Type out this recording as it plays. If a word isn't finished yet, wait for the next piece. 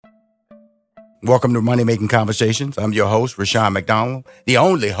Welcome to Money Making Conversations. I'm your host, Rashawn McDonald, the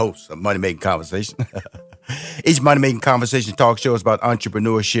only host of Money Making Conversation. Each Money Making Conversation talk show is about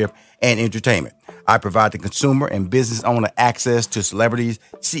entrepreneurship and entertainment. I provide the consumer and business owner access to celebrities,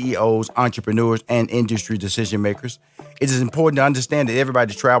 CEOs, entrepreneurs, and industry decision makers. It is important to understand that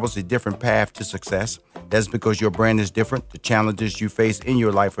everybody travels a different path to success. That's because your brand is different. The challenges you face in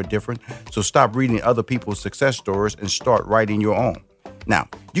your life are different. So stop reading other people's success stories and start writing your own. Now,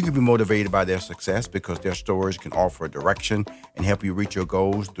 you can be motivated by their success because their stories can offer direction and help you reach your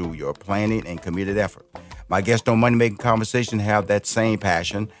goals through your planning and committed effort. My guests on Money Making Conversation have that same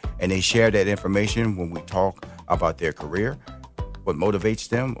passion, and they share that information when we talk about their career, what motivates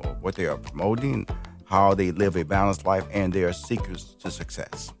them, or what they are promoting, how they live a balanced life, and their secrets to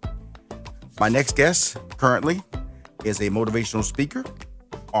success. My next guest currently is a motivational speaker,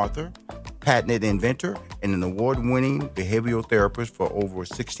 author, patented inventor, and an award-winning behavioral therapist for over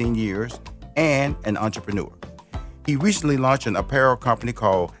 16 years, and an entrepreneur. He recently launched an apparel company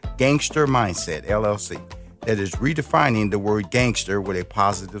called Gangster Mindset, LLC, that is redefining the word gangster with a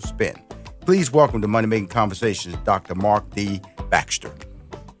positive spin. Please welcome to Money Making Conversations, Dr. Marc D. Baxter.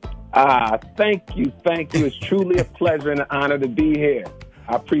 Thank you. It's truly a pleasure and an honor to be here.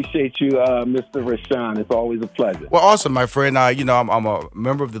 I appreciate you, Mr. Rashawn. It's always a pleasure. Well, awesome, my friend. I'm a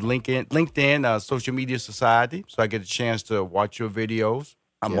member of the LinkedIn Social Media Society, so I get a chance to watch your videos.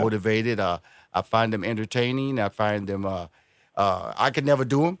 I'm motivated. I find them entertaining. I find them. I could never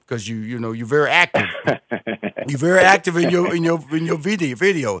do them because you're very active. You're very active in your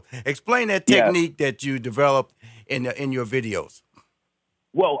video. Explain that technique that you developed in your videos.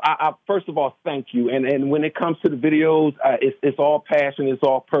 Well, I first of all, thank you. And when it comes to the videos, it's all passion. It's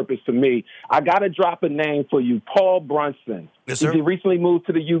all purpose to me. I got to drop a name for you, Paul Brunson. Yes, sir. He recently moved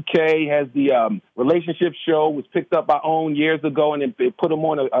to the UK, has the relationship show, was picked up by OWN years ago, and it put him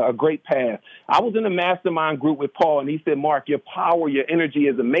on a great path. I was in a mastermind group with Paul, and he said, Mark, your power, your energy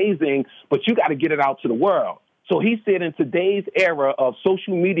is amazing, but you got to get it out to the world. So he said in today's era of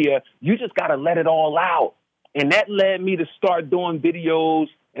social media, you just got to let it all out. And that led me to start doing videos,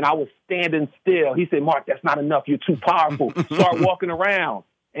 and I was standing still. He said, Mark, that's not enough. You're too powerful. Start walking around.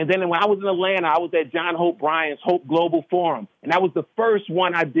 And then when I was in Atlanta, I was at John Hope Bryant's Hope Global Forum, and that was the first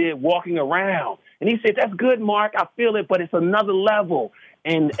one I did walking around. And he said, that's good, Mark. I feel it, but it's another level.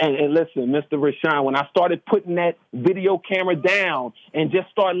 And listen, Mr. Rashawn, when I started putting that video camera down and just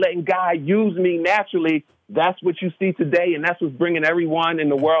started letting God use me naturally, that's what you see today, and that's what's bringing everyone in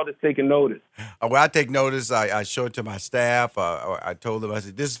the world is taking notice. Well, I take notice. I show it to my staff. I told them, I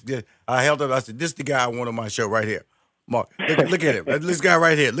said, I held up, I said, this is the guy I want on my show right here. Mark, look at him. This guy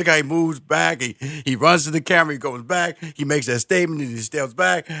right here. Look how he moves back. He runs to the camera. He goes back. He makes that statement and he steps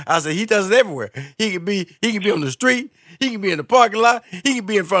back. I said, he does it everywhere. He can be on the street. He can be in the parking lot. He can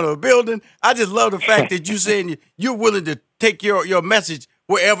be in front of a building. I just love the fact that you're willing to take your message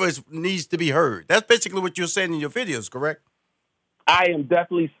wherever it needs to be heard. That's basically what you're saying in your videos, correct? I am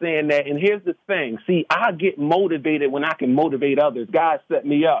definitely saying that. And here's the thing. See, I get motivated when I can motivate others. God set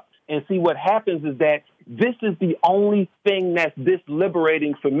me up. And see, what happens is that this is the only thing that's this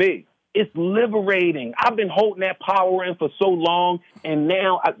liberating for me. It's liberating. I've been holding that power in for so long. And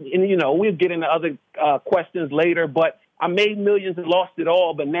now, we'll get into other questions later, but I made millions and lost it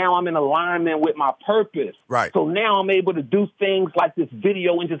all, but now I'm in alignment with my purpose. Right. So now I'm able to do things like this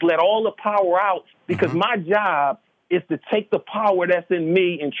video and just let all the power out because my job is to take the power that's in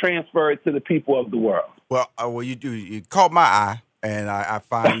me and transfer it to the people of the world. Well, you caught my eye, and I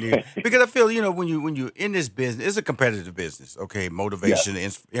find it because I feel when you're in this business, it's a competitive business. Okay, motivation,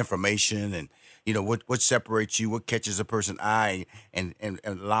 information, and what separates you, what catches a person's eye, and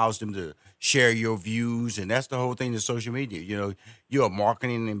allows them to share your views, and that's the whole thing of social media. You're a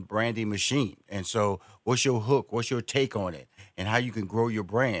marketing and branding machine, and so what's your hook? What's your take on it, and how you can grow your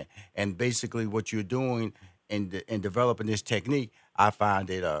brand? And basically, what you're doing in developing this technique, I find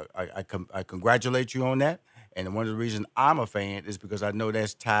that I congratulate you on that. And one of the reasons I'm a fan is because I know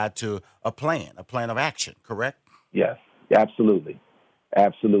that's tied to a plan of action. Correct? Yes, absolutely.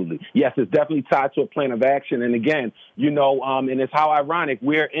 Absolutely. Yes, it's definitely tied to a plan of action. And again, and it's how ironic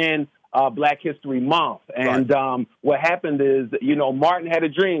we're in Black History Month. And what happened is, Martin had a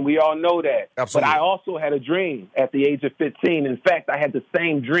dream. We all know that. Absolutely. But I also had a dream at the age of 15. In fact, I had the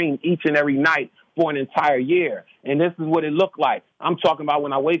same dream each and every night for an entire year. And this is what it looked like. I'm talking about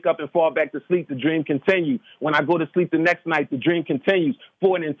when I wake up and fall back to sleep, the dream continues. When I go to sleep the next night, the dream continues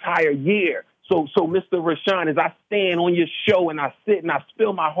for an entire year. So Mr. Rashawn, as I stand on your show and I sit and I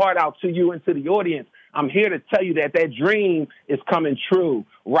spill my heart out to you and to the audience, I'm here to tell you that dream is coming true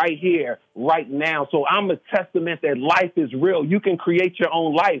right here, right now. So I'm a testament that life is real. You can create your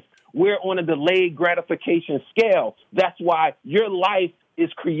own life. we're on a delayed gratification scale. That's why your life is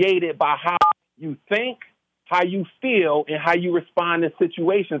created by how you think, how you feel, and how you respond to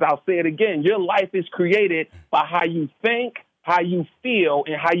situations. I'll say it again. Your life is created by how you think, how you feel,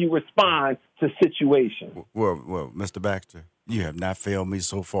 and how you respond to situations. Well, Mr. Baxter, you have not failed me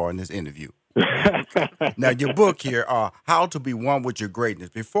so far in this interview. Now, your book here, How to Be One with Your Greatness.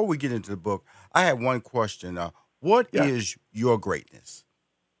 Before we get into the book, I have one question. What is your greatness?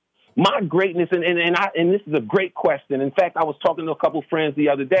 My greatness, and this is a great question. In fact, I was talking to a couple friends the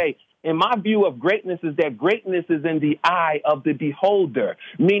other day, and my view of greatness is that greatness is in the eye of the beholder,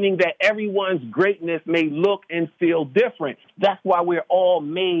 meaning that everyone's greatness may look and feel different. That's why we're all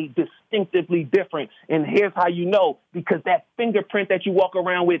made distinctively different. And here's how you know, because that fingerprint that you walk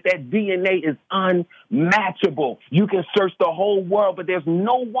around with, that DNA is unmatchable. You can search the whole world, but there's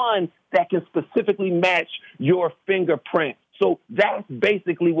no one that can specifically match your fingerprint. So that's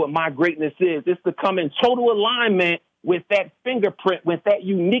basically what my greatness is. It's to come in total alignment with that fingerprint, with that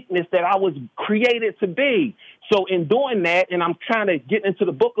uniqueness that I was created to be. So in doing that, and I'm trying to get into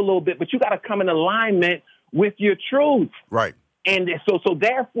the book a little bit, but you got to come in alignment with your truth. Right. And so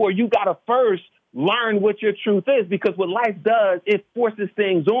therefore, you got to first learn what your truth is, because what life does, it forces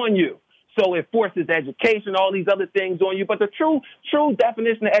things on you. So it forces education, all these other things on you. But the true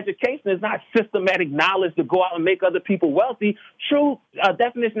definition of education is not systematic knowledge to go out and make other people wealthy. True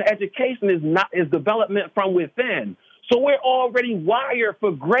definition of education is development from within. So we're already wired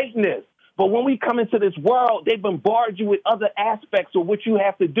for greatness. But when we come into this world, they bombard you with other aspects of what you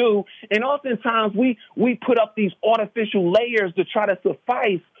have to do. And oftentimes we put up these artificial layers to try to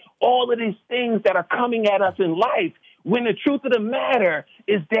suffice all of these things that are coming at us in life, when the truth of the matter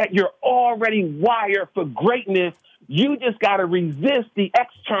is that you're already wired for greatness. You just got to resist the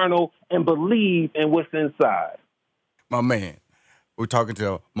external and believe in what's inside. My man, we're talking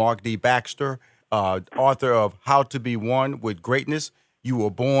to Marc D. Baxter, author of How to Be One with Greatness. You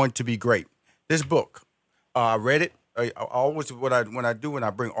Were Born to Be Great. This book, I read it. I always, when I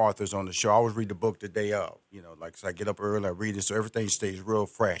bring authors on the show, I always read the book the day of. Like so I get up early, I read it, so everything stays real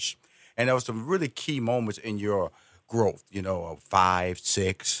fresh. And there was some really key moments in your growth, 5,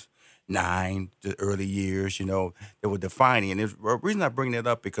 6, 9, the early years, that were defining. And the reason I bring that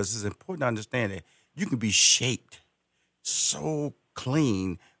up because it's important to understand that you can be shaped so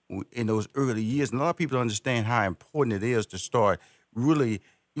clean in those early years. And a lot of people don't understand how important it is to start really,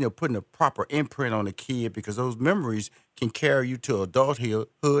 putting a proper imprint on the kid, because those memories can carry you to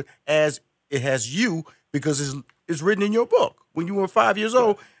adulthood as it has you, because it's written in your book. When you were 5 years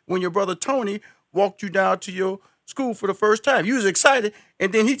old, when your brother Tony walked you down to your school for the first time, you was excited,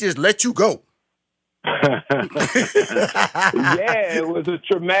 and then he just let you go. It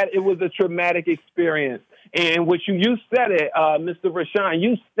was a traumatic experience. And what you said it, Mr. Rashawn,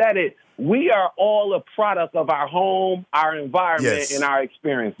 you said it. We are all a product of our home, our environment, and our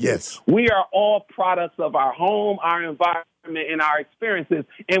experiences. Yes. We are all products of our home, our environment, and our experiences.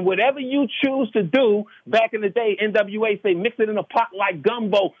 And whatever you choose to do, back in the day, NWA say mix it in a pot like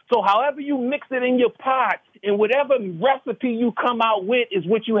gumbo. So however you mix it in your pot, and whatever recipe you come out with is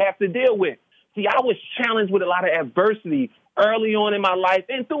what you have to deal with. See, I was challenged with a lot of adversity early on in my life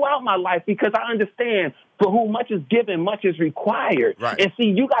and throughout my life, because I understand for whom much is given, much is required. Right. And see,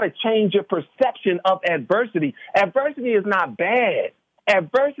 you got to change your perception of adversity. Adversity is not bad.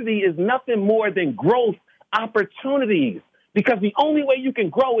 Adversity is nothing more than growth opportunities, because the only way you can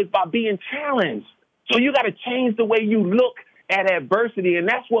grow is by being challenged. So you got to change the way you look at adversity. And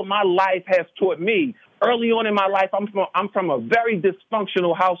that's what my life has taught me. Early on in my life, I'm from a very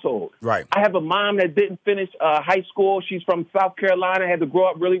dysfunctional household. Right. I have a mom that didn't finish high school. She's from South Carolina, had to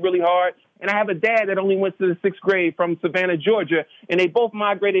grow up really, really hard. And I have a dad that only went to the 6th grade from Savannah, Georgia. And they both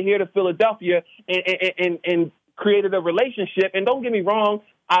migrated here to Philadelphia and created a relationship. And don't get me wrong,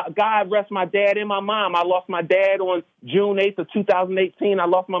 God rest my dad and my mom. I lost my dad on June 8th of 2018. I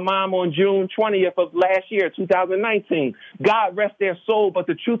lost my mom on June 20th of last year, 2019. God rest their soul. But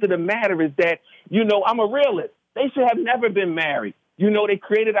the truth of the matter is that, I'm a realist. They should have never been married. They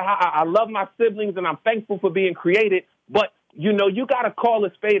created I love my siblings, and I'm thankful for being created. But, you got to call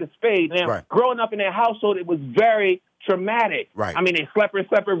a spade a spade. Now, right. Growing up in that household, it was very traumatic. Right. I mean, they slept in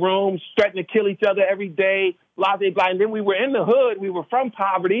separate rooms, threatened to kill each other every day, blah, blah, blah. And then we were in the hood. We were from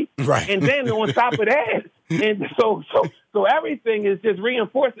poverty. Right. And then on top of that, and so everything is just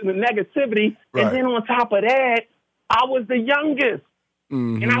reinforcing the negativity. Right. And then on top of that, I was the youngest.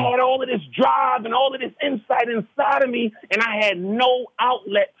 Mm-hmm. And I had all of this drive and all of this insight inside of me, and I had no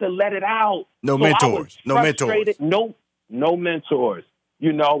outlet to let it out. No so mentors. No mentors. No mentors.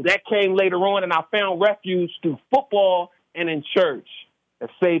 That came later on, and I found refuge through football and in church. that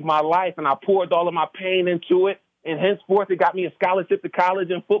saved my life, and I poured all of my pain into it. And henceforth, it got me a scholarship to college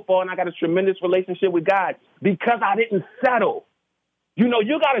in football, and I got a tremendous relationship with God because I didn't settle. You know,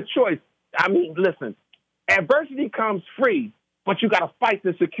 you got a choice. I mean, listen, adversity comes free, but you got to fight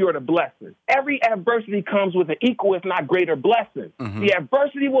to secure the blessing. Every adversity comes with an equal, if not greater, blessing. Mm-hmm. The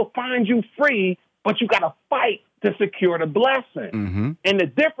adversity will find you free, but you got to fight to secure the blessing. Mm-hmm. And the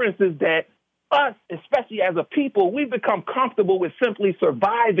difference is that us, especially as a people, we've become comfortable with simply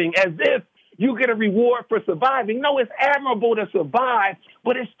surviving as if you get a reward for surviving. No, it's admirable to survive,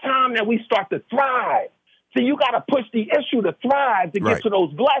 but it's time that we start to thrive. See, you got to push the issue to thrive to get to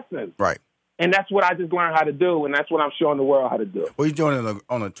those blessings. Right. And that's what I just learned how to do, and that's what I'm showing the world how to do. Well, you're doing it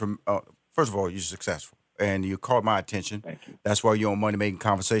first of all, you're successful, and you caught my attention. Thank you. That's why you're on Money Making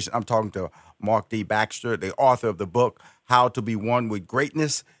Conversation. I'm talking to Marc D. Baxter, the author of the book, How to Be One with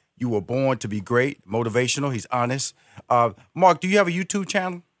Greatness. You were born to be great, motivational. He's honest. Marc, do you have a YouTube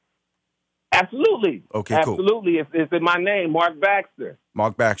channel? Absolutely. Okay, Absolutely. Cool. It's in my name, Marc Baxter.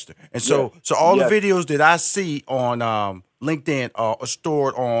 Marc Baxter. And so all the videos that I see on LinkedIn are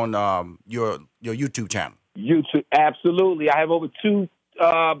stored on your YouTube channel. YouTube, absolutely. I have over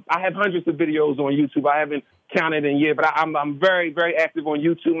I have hundreds of videos on YouTube. I haven't counted in years, but I'm very, very active on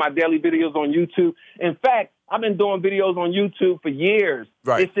YouTube. My daily videos on YouTube. In fact, I've been doing videos on YouTube for years.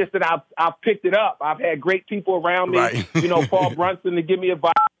 Right. It's just that I've picked it up. I've had great people around me. Right. You know, Paul Brunson to give me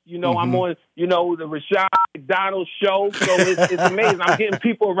advice. You know, I'm on, the Rashawn McDonald show. So it's amazing. I'm getting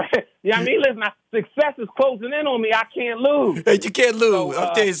people around. You know what I mean? Listen, success is closing in on me. I can't lose. Hey, you can't lose. So,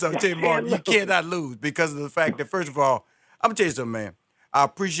 I'll tell you something, Marc. You cannot lose because of the fact that, first of all, I'm going to tell you something, man. I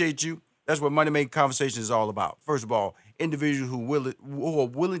appreciate you. That's what Money Making Conversation is all about. First of all, individuals who are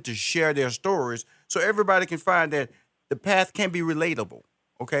willing to share their stories so everybody can find that the path can be relatable.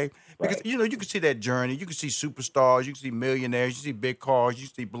 Okay? Because, you can see that journey. You can see superstars. You can see millionaires. You see big cars. You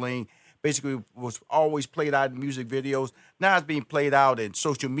see bling. Basically, it was always played out in music videos. Now it's being played out in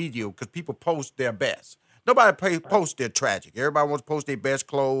social media because people post their best. Nobody posts their tragic. Everybody wants to post their best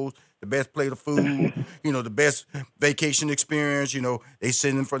clothes, the best plate of food, the best vacation experience. They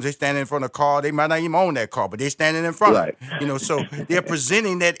stand in front of a car. They might not even own that car, but they're standing in front of it. So they're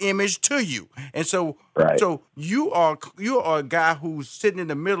presenting that image to you. And so you are a guy who's sitting in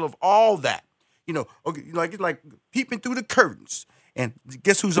the middle of all that. It's like peeping through the curtains. And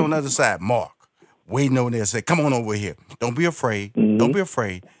guess who's on the other side? Marc, waiting over there, say, "Come on over here. Don't be afraid. Mm-hmm. Don't be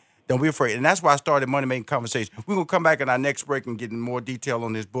afraid. Don't be afraid." And that's why I started Money Making Conversation. We're going to come back in our next break and get in more detail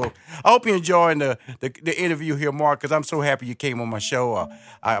on this book. I hope you're enjoying the interview here, Marc, because I'm so happy you came on my show.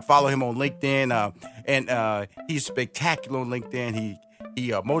 I follow him on LinkedIn, and he's spectacular on LinkedIn.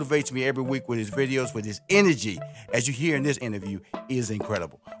 He motivates me every week with his videos, with his energy. As you hear in this interview, is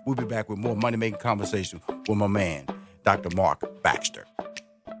incredible. We'll be back with more Money Making Conversation with my man, Dr. Marc Baxter.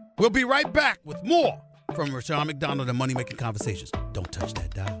 We'll be right back with more from Rashawn McDonald and Money Making Conversations. Don't touch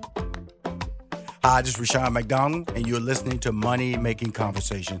that dial. Hi, this is Rashawn McDonald, and you're listening to Money Making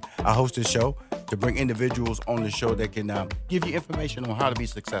Conversation. I host this show to bring individuals on the show that can give you information on how to be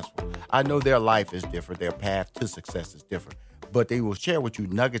successful. I know their life is different, their path to success is different, but they will share with you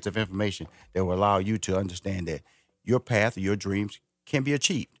nuggets of information that will allow you to understand that your path or your dreams can be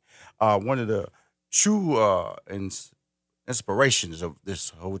achieved. One of the true inspirations of this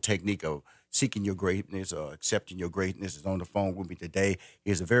whole technique of seeking your greatness or accepting your greatness is on the phone with me today.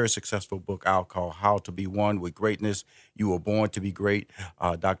 He has a very successful book out called How to Be One with Greatness. You were born to be great.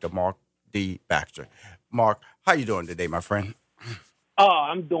 Dr. Marc D. Baxter. Marc, how you doing today, my friend? Oh,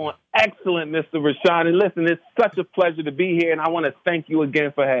 I'm doing excellent, Mr. Rashawn. And listen, it's such a pleasure to be here, and I want to thank you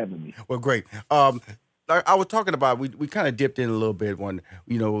again for having me. Well, great. I was talking about, we kind of dipped in a little bit when,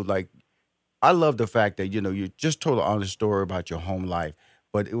 I love the fact that, you just told an honest story about your home life,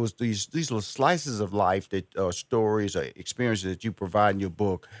 but it was these little slices of life that stories or experiences that you provide in your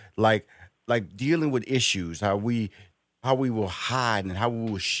book, like dealing with issues, how we will hide and how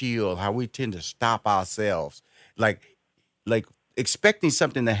we will shield, how we tend to stop ourselves, like expecting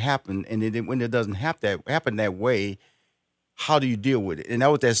something to happen, and then when it doesn't happen that way, how do you deal with it? And that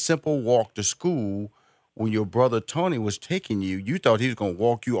was that simple walk to school. When your brother Tony was taking you, you thought he was going to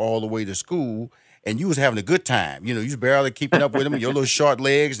walk you all the way to school, and you was having a good time. You was barely keeping up with him, your little short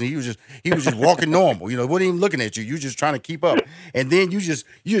legs, and he was just walking normal. Wasn't even looking at you. You just trying to keep up. And then you just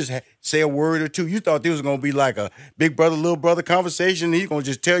say a word or two. You thought this was going to be like a big brother, little brother conversation, and he's going to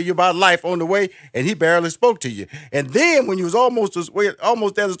just tell you about life on the way, and he barely spoke to you. And then when you was almost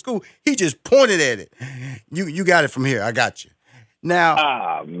out of school, he just pointed at it. You got it from here. I got you.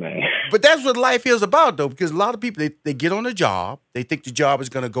 Now, man. But that's what life is about, though, because a lot of people, they get on a job, they think the job is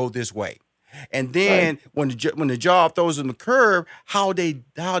going to go this way. And then when the job throws them the curve, how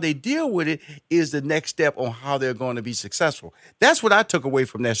they deal with it is the next step on how they're going to be successful. That's what I took away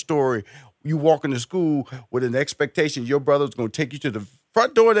from that story. You walk into school with an expectation your brother was going to take you to the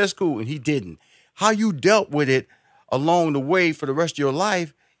front door of that school, and he didn't. How you dealt with it along the way for the rest of your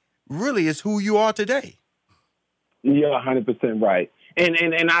life really is who you are today. You're 100% right.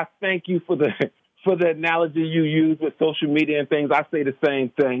 And I thank you for the analogy you use with social media and things. I say the same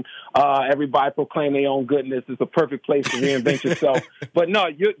thing. Everybody proclaim their own goodness. It's a perfect place to reinvent yourself. But no,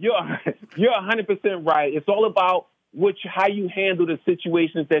 you're 100% right. It's all about how you handle the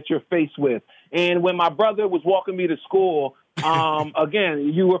situations that you're faced with. And when my brother was walking me to school,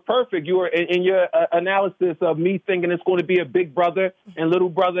 again, you were perfect. You were in your analysis of me thinking it's going to be a big brother and little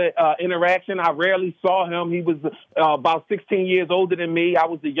brother interaction. I rarely saw him. He was about 16 years older than me. I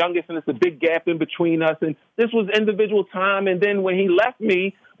was the youngest, and it's a big gap in between us. And this was individual time. And then when he left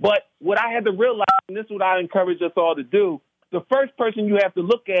me, but what I had to realize, and this is what I encourage us all to do, the first person you have to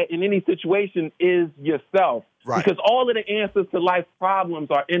look at in any situation is yourself. Right. Because all of the answers to life's problems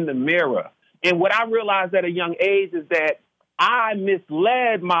are in the mirror. And what I realized at a young age is that I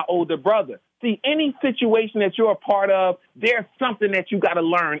misled my older brother. See, any situation that you're a part of, there's something that you got to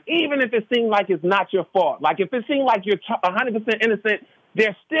learn, even if it seems like it's not your fault. Like if it seems like you're 100% innocent,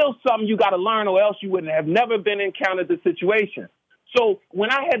 there's still something you got to learn, or else you wouldn't have never been encountered the situation. So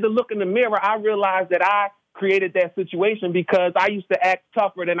when I had to look in the mirror, I realized that I created that situation because I used to act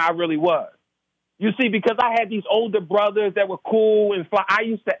tougher than I really was. You see, because I had these older brothers that were cool and fly, I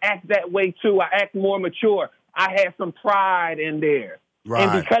used to act that way too. I act more mature. I had some pride in there. Right.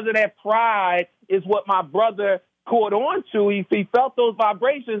 And because of that pride is what my brother caught on to. He felt those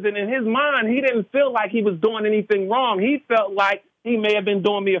vibrations, and in his mind, he didn't feel like he was doing anything wrong. He felt like he may have been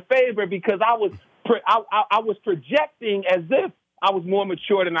doing me a favor because I was projecting as if I was more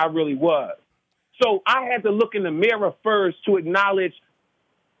mature than I really was. So I had to look in the mirror first to acknowledge,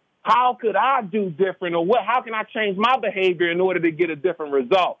 how could I do different, or how can I change my behavior in order to get a different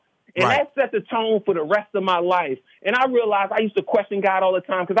result? And that set the tone for the rest of my life. And I realized I used to question God all the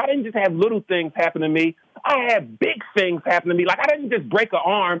time because I didn't just have little things happen to me. I had big things happen to me. Like I didn't just break an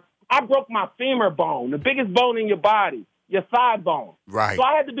arm. I broke my femur bone, the biggest bone in your body, your thigh bone. Right. So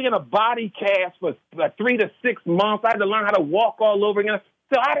I had to be in a body cast for 3 to 6 months. I had to learn how to walk all over again.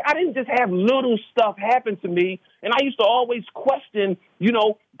 So I didn't just have little stuff happen to me. And I used to always question,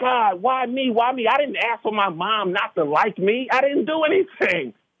 God, why me? Why me? I didn't ask for my mom not to like me. I didn't do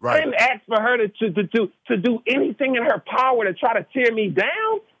anything. Right. I didn't ask for her to do anything in her power to try to tear me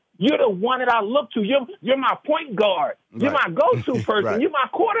down. You're the one that I look to. You're my point guard. Right. You're my go-to person. Right. You're my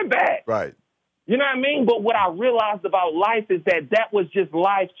quarterback. Right. You know what I mean? But what I realized about life is that was just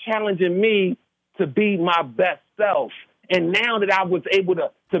life challenging me to be my best self. And now that I was able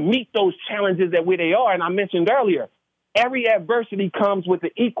to meet those challenges at where they are, and I mentioned earlier, every adversity comes with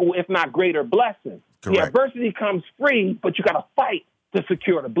an equal, if not greater, blessing. Correct. The adversity comes free, but you got to fight to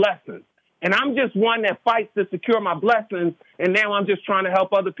secure the blessings. And I'm just one that fights to secure my blessings, and now I'm just trying to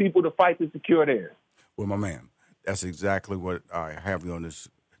help other people to fight to secure theirs. Well, my man, that's exactly what I have you on this,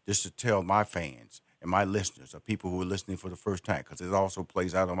 just to tell my fans and my listeners, or people who are listening for the first time, because it also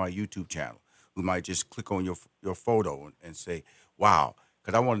plays out on my YouTube channel, who might just click on your photo and say, wow,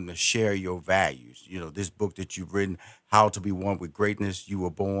 because I want them to share your values. This book that you've written, How to Be One with Greatness, You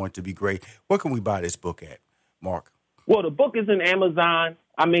Were Born to Be Great. Where can we buy this book at, Mark? Well, the book is in Amazon.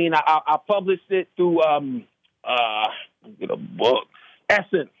 I mean, I published it through book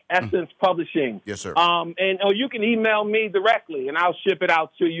Essence Publishing. Yes, sir. And you can email me directly, and I'll ship it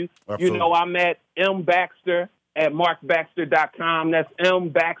out to you. Absolutely. I'm at mbaxter at marcbaxter.com. That's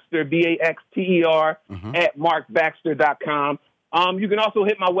mbaxter, Baxter, at marcbaxter.com. You can also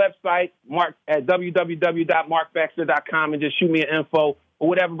hit my website, at www.marcbaxter.com, and just shoot me an info or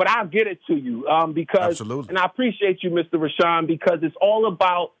whatever. But I'll get it to you because, Absolutely. And I appreciate you, Mr. Rashawn, because it's all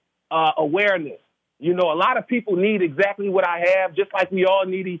about awareness. A lot of people need exactly what I have, just like we all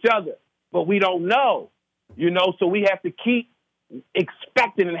need each other, but we don't know. So we have to keep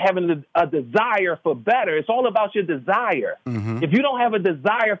expecting and having a desire for better. It's all about your desire. Mm-hmm. If you don't have a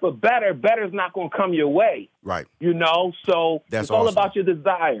desire for better, better's not going to come your way. Right. So that's it's all awesome. About your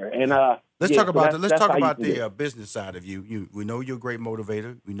desire. And let's talk about the business side of you. We know you're a great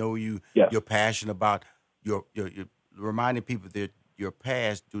motivator. We know you're passionate about your reminding people that your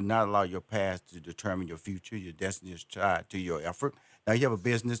past, do not allow your past to determine your future. Your destiny is tied to your effort. Now, you have a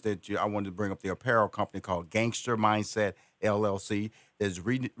business that I wanted to bring up, the apparel company called Gangster Mindset LLC, that's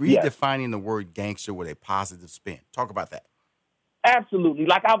redefining the word gangster with a positive spin. Talk about that. Absolutely.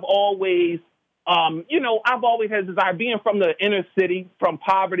 Like I've always I've always had a desire, being from the inner city, from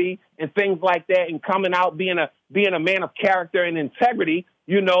poverty and things like that, and coming out being a man of character and integrity.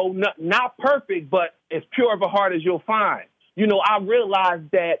 Not perfect, but as pure of a heart as you'll find. I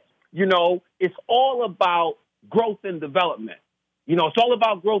realized that it's all about growth and development. It's all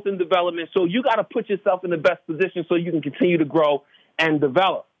about growth and development. So you got to put yourself in the best position so you can continue to grow and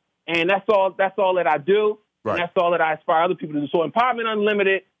develop. And that's all that I do. Right. And that's all that I aspire other people to do. So Empowerment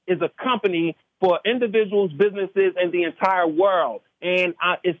Unlimited is a company for individuals, businesses, and the entire world. And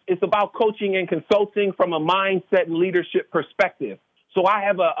it's about coaching and consulting from a mindset and leadership perspective. So I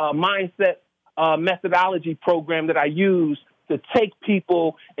have a mindset methodology program that I use to take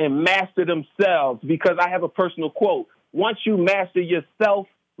people and master themselves, because I have a personal quote: once you master yourself,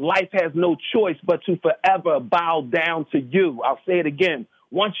 life has no choice but to forever bow down to you. I'll say it again.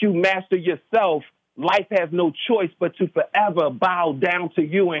 Once you master yourself, life has no choice but to forever bow down to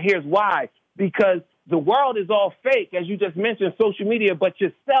you. And here's why. Because the world is all fake, as you just mentioned, social media, but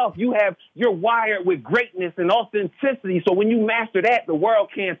yourself, you're wired with greatness and authenticity. So when you master that, the world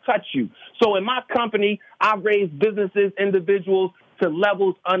can't touch you. So in my company, I raise businesses, individuals to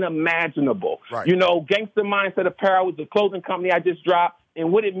levels unimaginable. Right. Gangster Mindset Apparel is the clothing company I just dropped.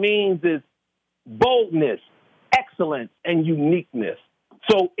 And what it means is boldness, excellence, and uniqueness.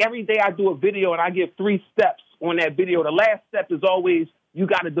 So every day I do a video and I give 3 steps on that video. The last step is always, you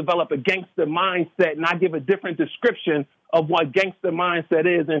got to develop a gangster mindset, and I give a different description of what gangster mindset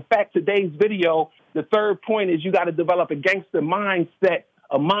is. In fact, today's video, the third point is you got to develop a gangster mindset,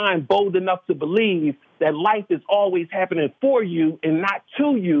 a mind bold enough to believe that life is always happening for you and not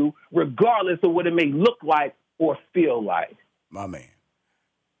to you, regardless of what it may look like or feel like. My man.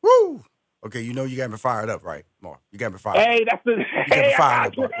 Woo! Okay, you got me fired up, right, Mark? You got me fired up. Hey, that's the... Hey,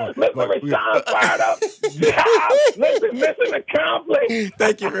 fired up. Listen, Rashawn fired up. Listen, accomplished.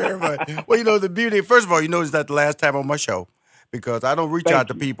 Thank you very much. Well, the beauty, first of all, it's not the last time on my show, because I don't reach out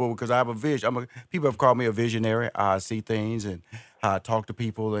to people because I have a vision. People have called me a visionary. I see things and I talk to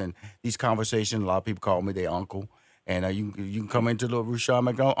people, and these conversations, a lot of people call me their uncle. And you can come into the Rushion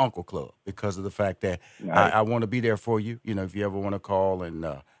McDonald Uncle Club because of the fact that nice. I want to be there for you. If you ever want to call, and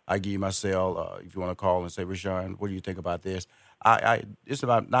I give you my cell. If you want to call and say, Rushion, what do you think about this? It's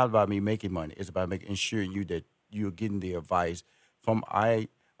not about me making money. It's about ensuring you that you're getting the advice from a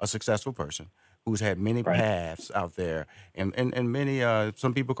successful person who's had many paths out there, and many.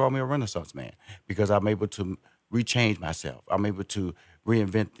 Some people call me a Renaissance man because I'm able to rechange myself. I'm able to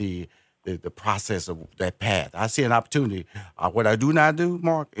reinvent the process of that path. I see an opportunity. What I do not do,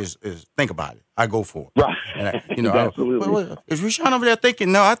 Mark, is think about it. I go for it. Right. And Absolutely. Is Rushion over there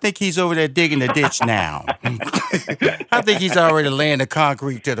thinking? No, I think he's over there digging the ditch now. I think he's already laying the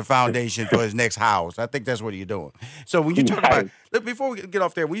concrete to the foundation for his next house. I think that's what he's doing. So when you talk about, before we get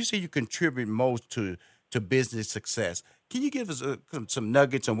off there, when you say you contribute most to business success, can you give us some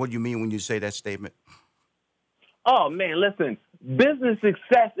nuggets on what you mean when you say that statement? Oh, man, listen, business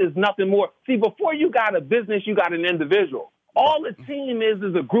success is nothing more. See, before you got a business, you got an individual. All a team is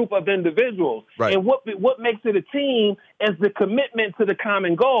a group of individuals. Right. And what makes it a team is the commitment to the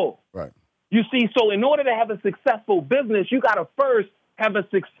common goal. Right. You see, so in order to have a successful business, you got to first have a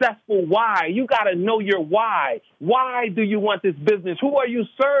successful why. You got to know your why. Why do you want this business? Who are you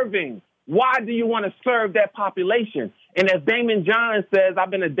serving? Why do you want to serve that population? And as Damon John says,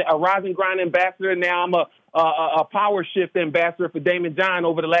 I've been a Rise and Grind ambassador. Now I'm a Power Shift ambassador for Damon John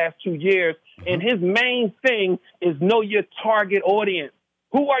over the last 2 years. And his main thing is know your target audience.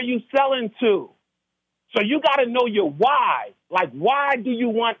 Who are you selling to? So you got to know your why. Like, why do you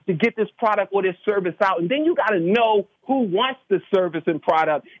want to get this product or this service out? And then you got to know who wants the service and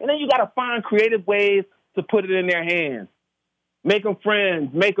product. And then you got to find creative ways to put it in their hands. Make them friends,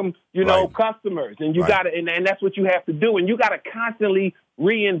 make them, customers. And you got to, and that's what you have to do. And you got to constantly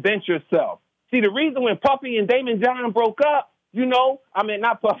reinvent yourself. See, the reason when Puffy and Damon John broke up,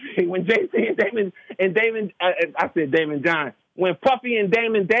 not Puffy, when Jay-Z and Damon, I said Damon John. When Puffy and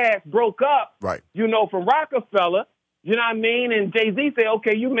Damon Dash broke up, from Rockefeller, you know what I mean? And Jay-Z said,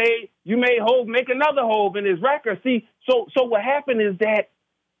 okay, you made Hov make another Hov in his record. See, so what happened is that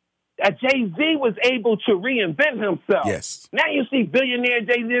Jay-Z was able to reinvent himself. Yes. Now you see billionaire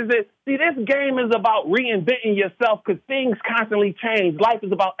Jay-Z. See, this game is about reinventing yourself because things constantly change. Life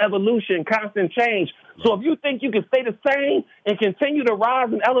is about evolution, constant change. So if you think you can stay the same and continue to rise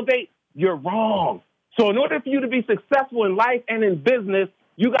and elevate, you're wrong. So in order for you to be successful in life and in business,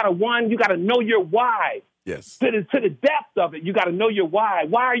 you got to know your why. Yes. To the depth of it, you got to know your why.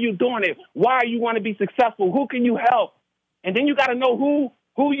 Why are you doing it? Why you want to be successful? Who can you help? And then you got to know who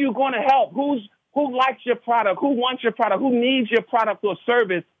you going to help. Who likes your product? Who wants your product? Who needs your product or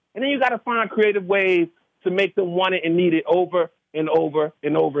service? And then you got to find creative ways to make them want it and need it over and over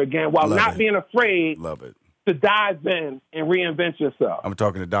and over again while not being afraid to dive in and reinvent yourself. I'm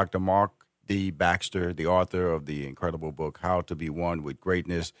talking to Dr. Marc D. Baxter, the author of the incredible book, How to Be One with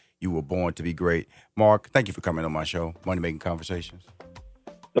Greatness. You Were Born to Be Great. Marc, thank you for coming on my show, Money Making Conversations.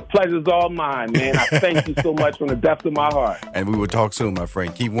 The pleasure's all mine, man. I thank you so much from the depths of my heart. And we will talk soon, my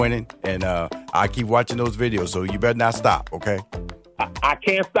friend. Keep winning, and I keep watching those videos, so you better not stop, okay? I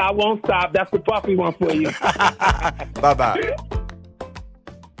can't stop, won't stop. That's the Buffy one for you. Bye-bye.